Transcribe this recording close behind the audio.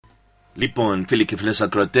Λοιπόν, φίλοι και φίλες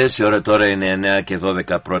ακροατές, η ώρα τώρα είναι 9 και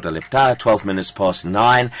 12 πρώτα λεπτά, 12 minutes past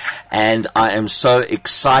 9, and I am so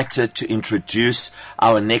excited to introduce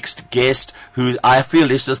our next guest, who I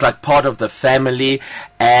feel is just like part of the family,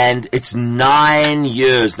 and it's 9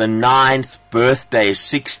 years, the 9th birthday,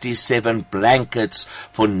 67 blankets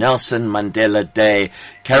for Nelson Mandela Day.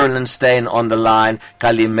 Carolyn Steyn on the line.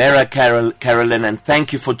 Kalimera, Carolyn, and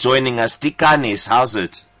thank you for joining us. Tikanis, how's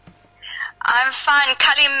it? I'm fine.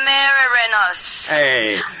 Kalimera, Renos.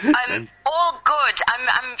 Hey. I'm all good.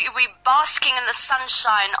 We're basking in the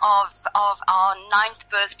sunshine of our 9th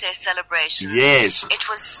birthday celebration. Yes. It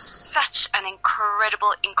was such an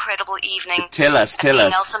incredible evening. Tell us.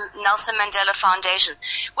 Nelson Mandela Foundation.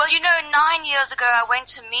 Well, 9 years ago I went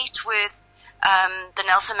to meet with the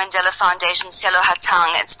Nelson Mandela Foundation, Selo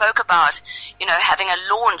Hatang, and spoke about, having a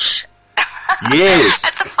launch yes.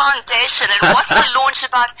 at the foundation. And what's the launch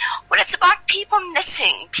about? Well, it's about people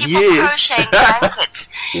knitting, people crocheting blankets.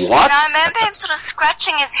 What? And I remember him sort of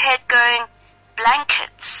scratching his head going,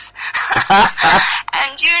 blankets.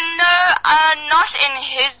 And not in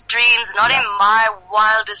his dreams, not in my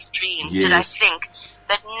wildest dreams did I think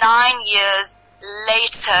that 9 years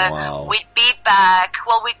later we'd be back.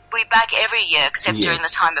 Well, we're back every year except during the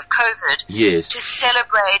time of COVID. Yes. To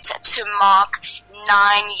celebrate, to mark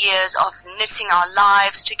 9 years of knitting our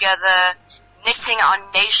lives together, knitting our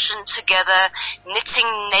nation together, knitting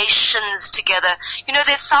nations together.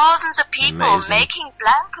 There are thousands of people making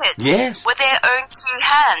blankets with their own two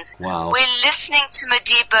hands. Wow. We're listening to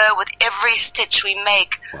Madiba with every stitch we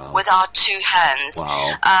make with our two hands.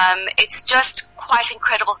 Wow. It's just quite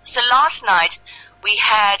incredible. So last night we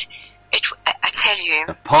had, I tell you,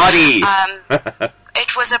 a party.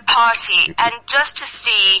 It was a party, and just to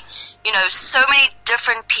see, so many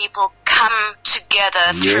different people come together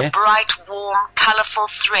through bright, warm, colorful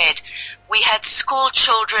thread. We had school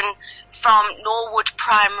children from Norwood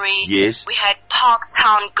Primary. Yes. We had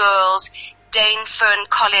Parktown girls, Dane Fern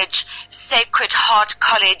College, Sacred Heart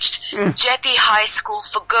College, Jeppe High School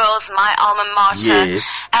for girls, my alma mater. Yes.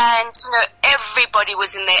 And, everybody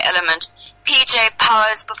was in their element. PJ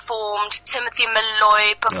Powers performed, Timothy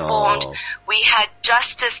Malloy performed, we had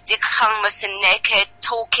Justice Dikgang Maseneke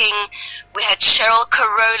talking, we had Cheryl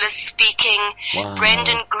Carolla speaking,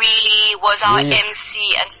 Brendan Greeley was our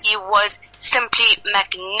MC, and he was simply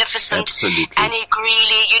magnificent. Absolutely. Annie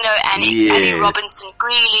Greeley, Annie Robinson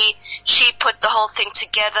Greeley, she put the whole thing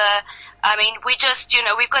together. I mean, we just,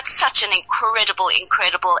 we've got such an incredible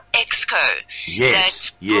exco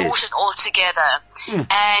that brought it all together.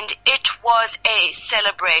 And it was a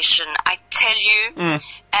celebration, I tell you.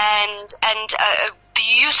 And a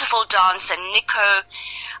beautiful dancer, Nico,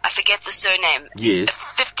 I forget the surname. Yes.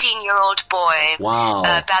 A 15-year-old boy. Wow.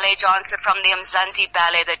 A ballet dancer from the Mzansi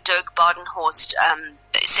Ballet that Dirk Badenhorst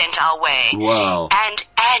sent our way. Wow. And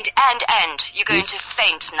you're going to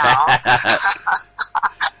faint now.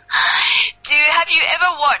 Have you ever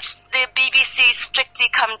watched the BBC Strictly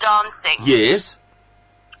Come Dancing? Yes.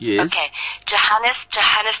 Okay. Johannes,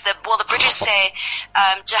 the British say,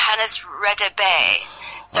 Johannes Radebe.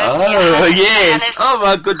 So yes. Oh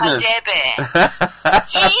my goodness.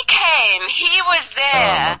 He came, he was there.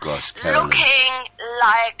 Oh my gosh, Carolyn. Looking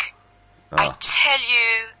like, I tell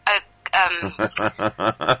you,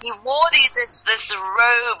 he wore this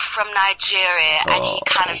robe from Nigeria, and he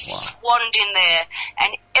kind of swanned in there,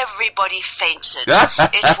 and everybody fainted.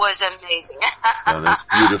 It was amazing. That's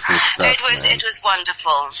beautiful stuff. It was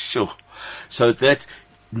wonderful. Sure. So that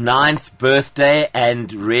 9th birthday,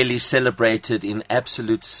 and really celebrated in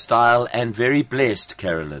absolute style, and very blessed,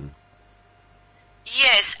 Carolyn.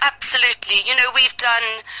 Yes, absolutely.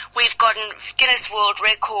 We've gotten Guinness World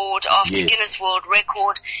Record after Guinness World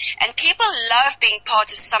Record, and people love being part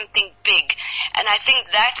of something big. And I think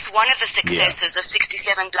that's one of the successes of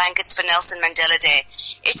 67 Blankets for Nelson Mandela Day.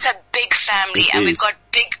 It's a big family, and we've got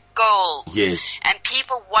big goals. Yes. And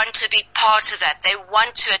people want to be part of that. They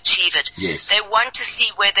want to achieve it. Yes. They want to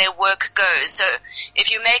see where their work goes. So if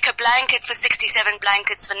you make a blanket for 67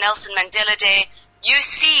 Blankets for Nelson Mandela Day, you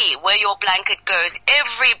see where your blanket goes.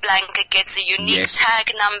 Every blanket gets a unique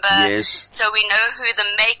tag number. So we know who the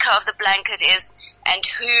maker of the blanket is and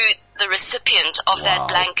who the recipient of that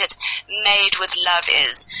blanket made with love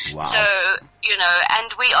is. So,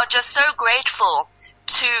 and we are just so grateful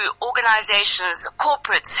to organizations,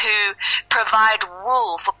 corporates who provide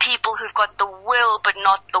wool for people who've got the will but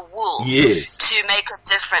not the wool to make a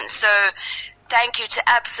difference. So thank you to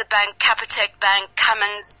Absa Bank, Capitec Bank,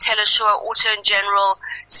 Cummins, Telesure, Auto and General,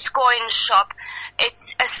 Scoin Shop.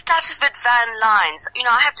 It's Stutterford Van Lines.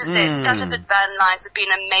 I have to say, Stutterford Van Lines have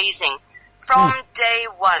been amazing. From day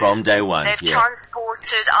one. From day one, They've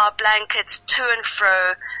transported our blankets to and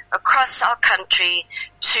fro across our country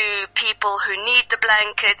to people who need the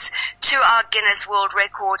blankets, to our Guinness World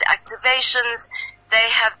Record activations. They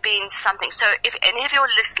have been something. So if any of your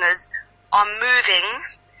listeners are moving...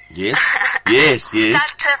 Yes.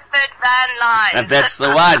 Stutterford van lines. And that's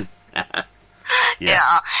the one.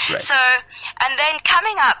 Yeah. Great. So, and then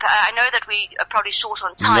coming up, I know that we are probably short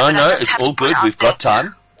on time. No, it's all good. We've got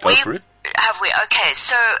time. Go for it. Have we? Okay.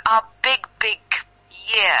 So our big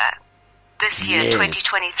year this year,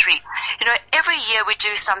 2023. You know, every year we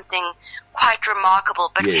do something quite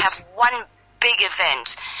remarkable, but we have one big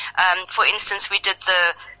event. For instance, we did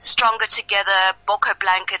the Stronger Together Boko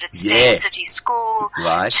Blanket at Steyn City School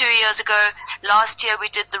 2 years ago. Last year we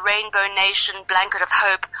did the Rainbow Nation Blanket of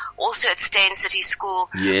Hope, also at Steyn City School,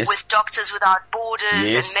 with Doctors Without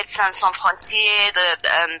Borders and Médecins Sans Frontières,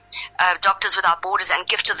 the Doctors Without Borders, and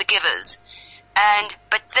Gift of the Givers.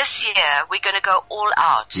 But this year we're going to go all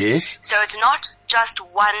out. Yes. So it's not just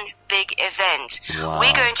one big event. Wow.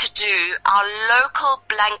 We're going to do our local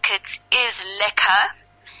blankets is lekker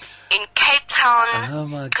in Cape Town,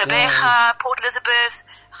 Gqeberha, Port Elizabeth,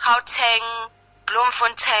 Gauteng,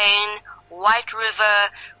 Bloemfontein, White River,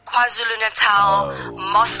 KwaZulu-Natal,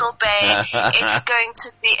 Mossel Bay. It's going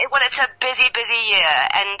to be, it's a busy year,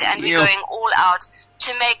 and we're going all out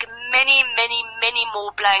to make many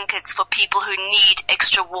more blankets for people who need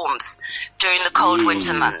extra warmth during the cold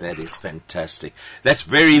winter months. That is fantastic. That's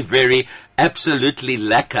very, absolutely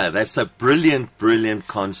lekker. That's a brilliant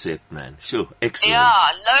concept, man. Sure, excellent. Yeah,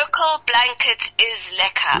 local blankets is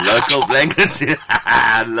lekker. Local blankets,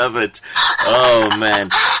 I love it. Oh, man.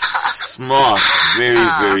 Smart,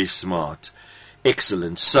 very smart.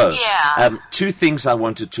 Excellent. So, two things I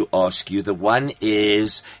wanted to ask you. The one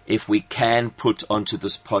is if we can put onto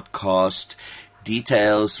this podcast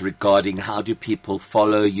details regarding how do people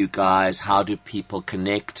follow you guys, how do people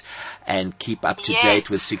connect and keep up to date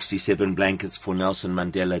with 67 Blankets for Nelson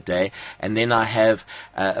Mandela Day. And then I have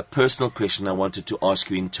a personal question I wanted to ask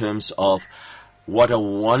you in terms of what a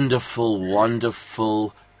wonderful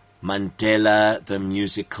Mandela, the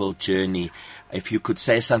musical journey. If you could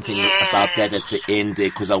say something about that at the end there,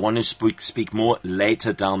 because I want to speak more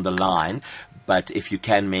later down the line, but if you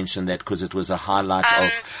can mention that, because it was a highlight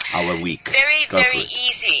of our week. Very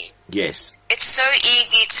easy. Yes. It's so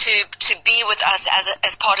easy to be with us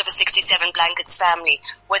as part of a 67 Blankets family.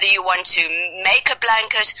 Whether you want to make a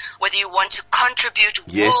blanket, whether you want to contribute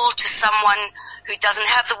wool to someone who doesn't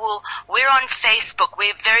have the wool, we're on Facebook.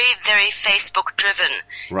 We're very Facebook driven.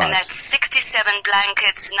 Right. And that's 67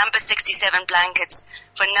 Blankets, number 67 Blankets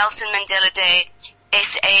for Nelson Mandela Day.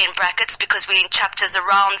 SA in brackets, because we're in chapters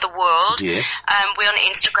around the world. Yes. We're on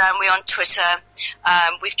Instagram, we're on Twitter.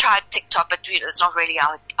 We've tried TikTok, but it's not really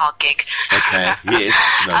our gig. Okay, yes.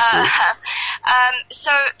 No, sure.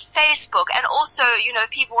 So Facebook, and also, if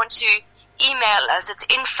people want to email us, it's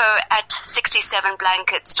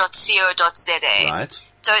info@67blankets.co.za. Right.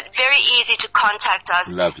 So it's very easy to contact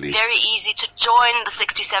us. Lovely. Very easy to join the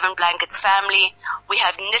 67 Blankets family. We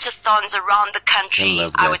have knit-a-thons around the country,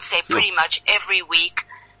 I would say pretty much every week.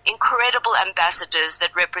 Incredible ambassadors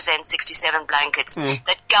that represent 67 Blankets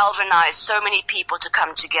that galvanize so many people to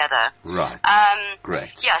come together. Right.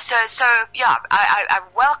 Great. Yeah, I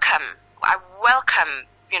welcome,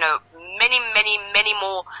 many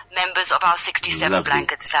more members of our 67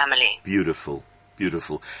 Blankets family. Beautiful.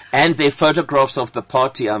 And their photographs of the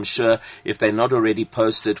party, I'm sure, if they're not already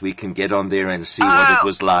posted, we can get on there and see what it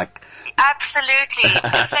was like. Absolutely.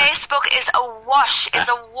 Facebook is awash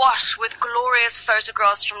with glorious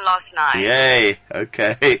photographs from last night. Yay.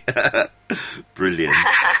 Okay. Brilliant.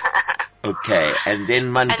 Okay. And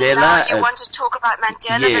then Mandela. And now you want to talk about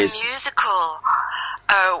Mandela the musical.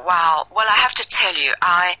 Oh, wow. Well, I have to tell you,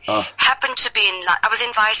 I happened to be I was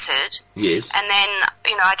invited. Yes. And then,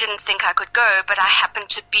 I didn't think I could go, but I happened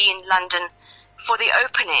to be in London for the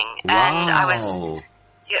opening. Wow. And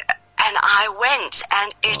and I went,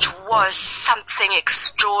 and it was something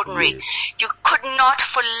extraordinary. Yes. You could not,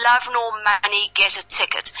 for love nor money, get a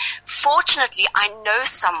ticket. Fortunately, I know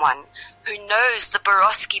someone who knows the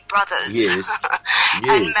Borowski brothers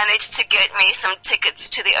and managed to get me some tickets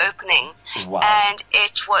to the opening. Wow. And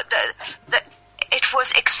it was it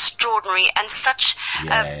was extraordinary, and such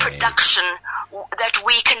a production that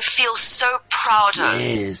we can feel so proud of.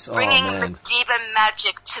 Yes. Bringing Madiba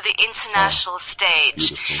magic to the international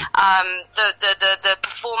stage. The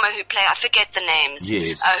performer who played, I forget the names,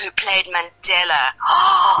 who played Mandela.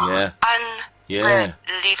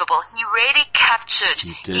 Unbelievable. He really captured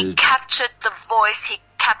the voice, he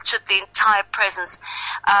captured the entire presence.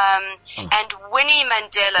 And Winnie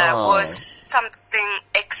Mandela was something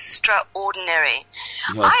extraordinary.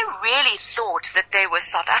 Yeah. I really thought that they were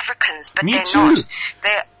South Africans, but Me they're too. not.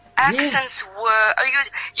 Their accents were... Oh,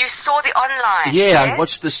 you saw the online? Yeah, yes? I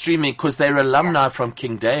watched the streaming because they're alumni from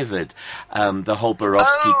King David, the whole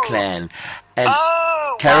Borowski clan. And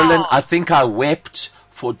Carolyn, wow. I think I wept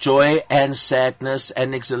for joy and sadness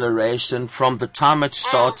and exhilaration from the time it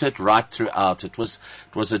started right throughout. It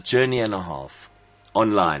was a journey and a half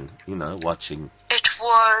online, watching. It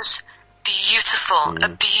was beautiful, a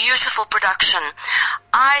beautiful production.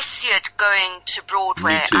 I see it going to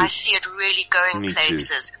Broadway. Me too. I see it really going Me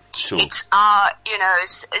places. Too. Sure. It's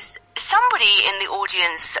somebody in the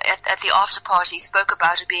audience at the after party spoke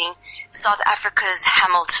about it being South Africa's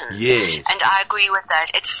Hamilton. Yes. And I agree with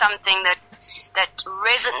that. It's something that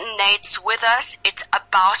resonates with us. It's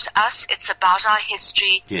about us. It's about our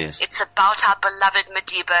history. Yes. It's about our beloved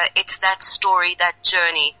Madiba. It's that story, that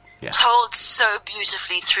journey, told so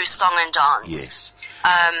beautifully through song and dance. Yes.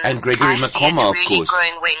 And Gregory Makoma, really of course,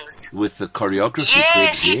 growing wings. with the choreography.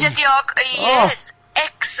 Yes, he did the yes.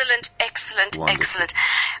 Excellent, excellent, Wonderful. excellent.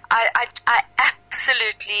 I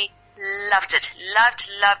absolutely loved it. Loved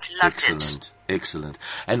it. Excellent.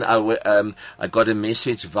 And I got a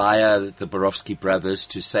message via the Borowski brothers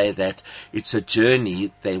to say that it's a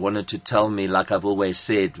journey. They wanted to tell me, like I've always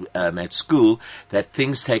said at school, that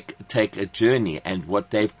things take a journey. And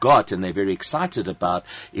what they've got, and they're very excited about,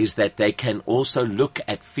 is that they can also look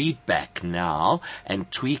at feedback now and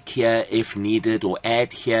tweak here if needed or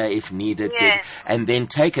add here if needed. Yes. And then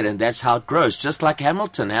take it. And that's how it grows. Just like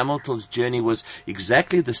Hamilton. Hamilton's journey was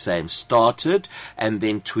exactly the same. Started and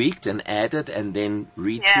then tweaked and added and then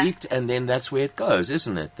retweaked, and then that's where it goes,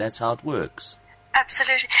 isn't it? That's how it works.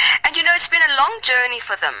 Absolutely. And it's been a long journey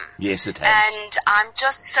for them. Yes, it has. And I'm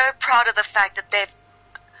just so proud of the fact that they've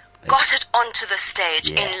got it onto the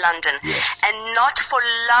stage in London. Yes. And not for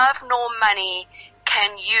love nor money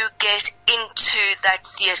can you get into that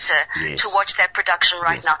theatre to watch that production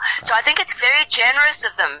right now. So I think it's very generous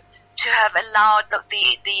of them to have allowed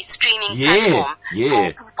the streaming platform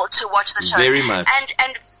for people to watch the show. Very much.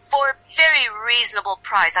 And for a very reasonable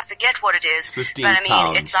price. I forget what it is. £15. But I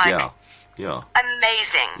mean, it's like amazing.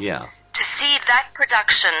 amazing. Yeah. To see that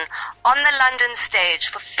production on the London stage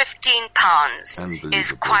for £15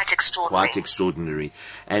 is quite extraordinary. Quite extraordinary.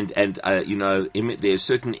 And there are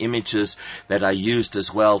certain images that I used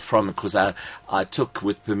as well from it, because I took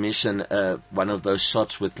with permission one of those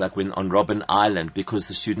shots with when on Robben Island, because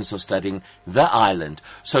the students are studying the island.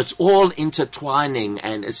 So it's all intertwining,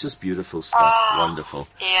 and it's just beautiful stuff. Wonderful.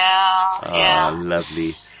 Yeah.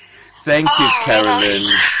 Lovely. Thank you, Carolyn.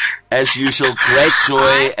 As usual, great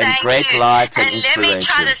joy and great light and inspiration. Let me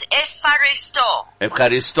try this Efaristo.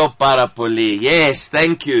 Efaristo para poli. Yes,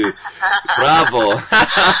 thank you. Bravo.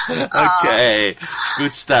 Okay,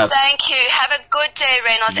 good stuff. Thank you. Have a good day,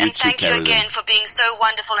 Renos. You and too, thank Carolyn. you again for being so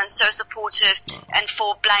wonderful and so supportive and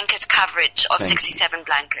for blanket coverage of 67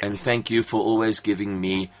 blankets. And thank you for always giving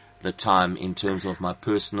me the time in terms of my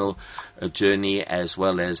personal journey as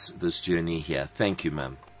well as this journey here. Thank you,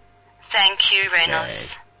 ma'am. Thank you,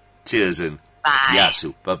 Renos. Okay. Cheers and Bye.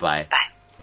 Yasu. Bye-bye. Bye.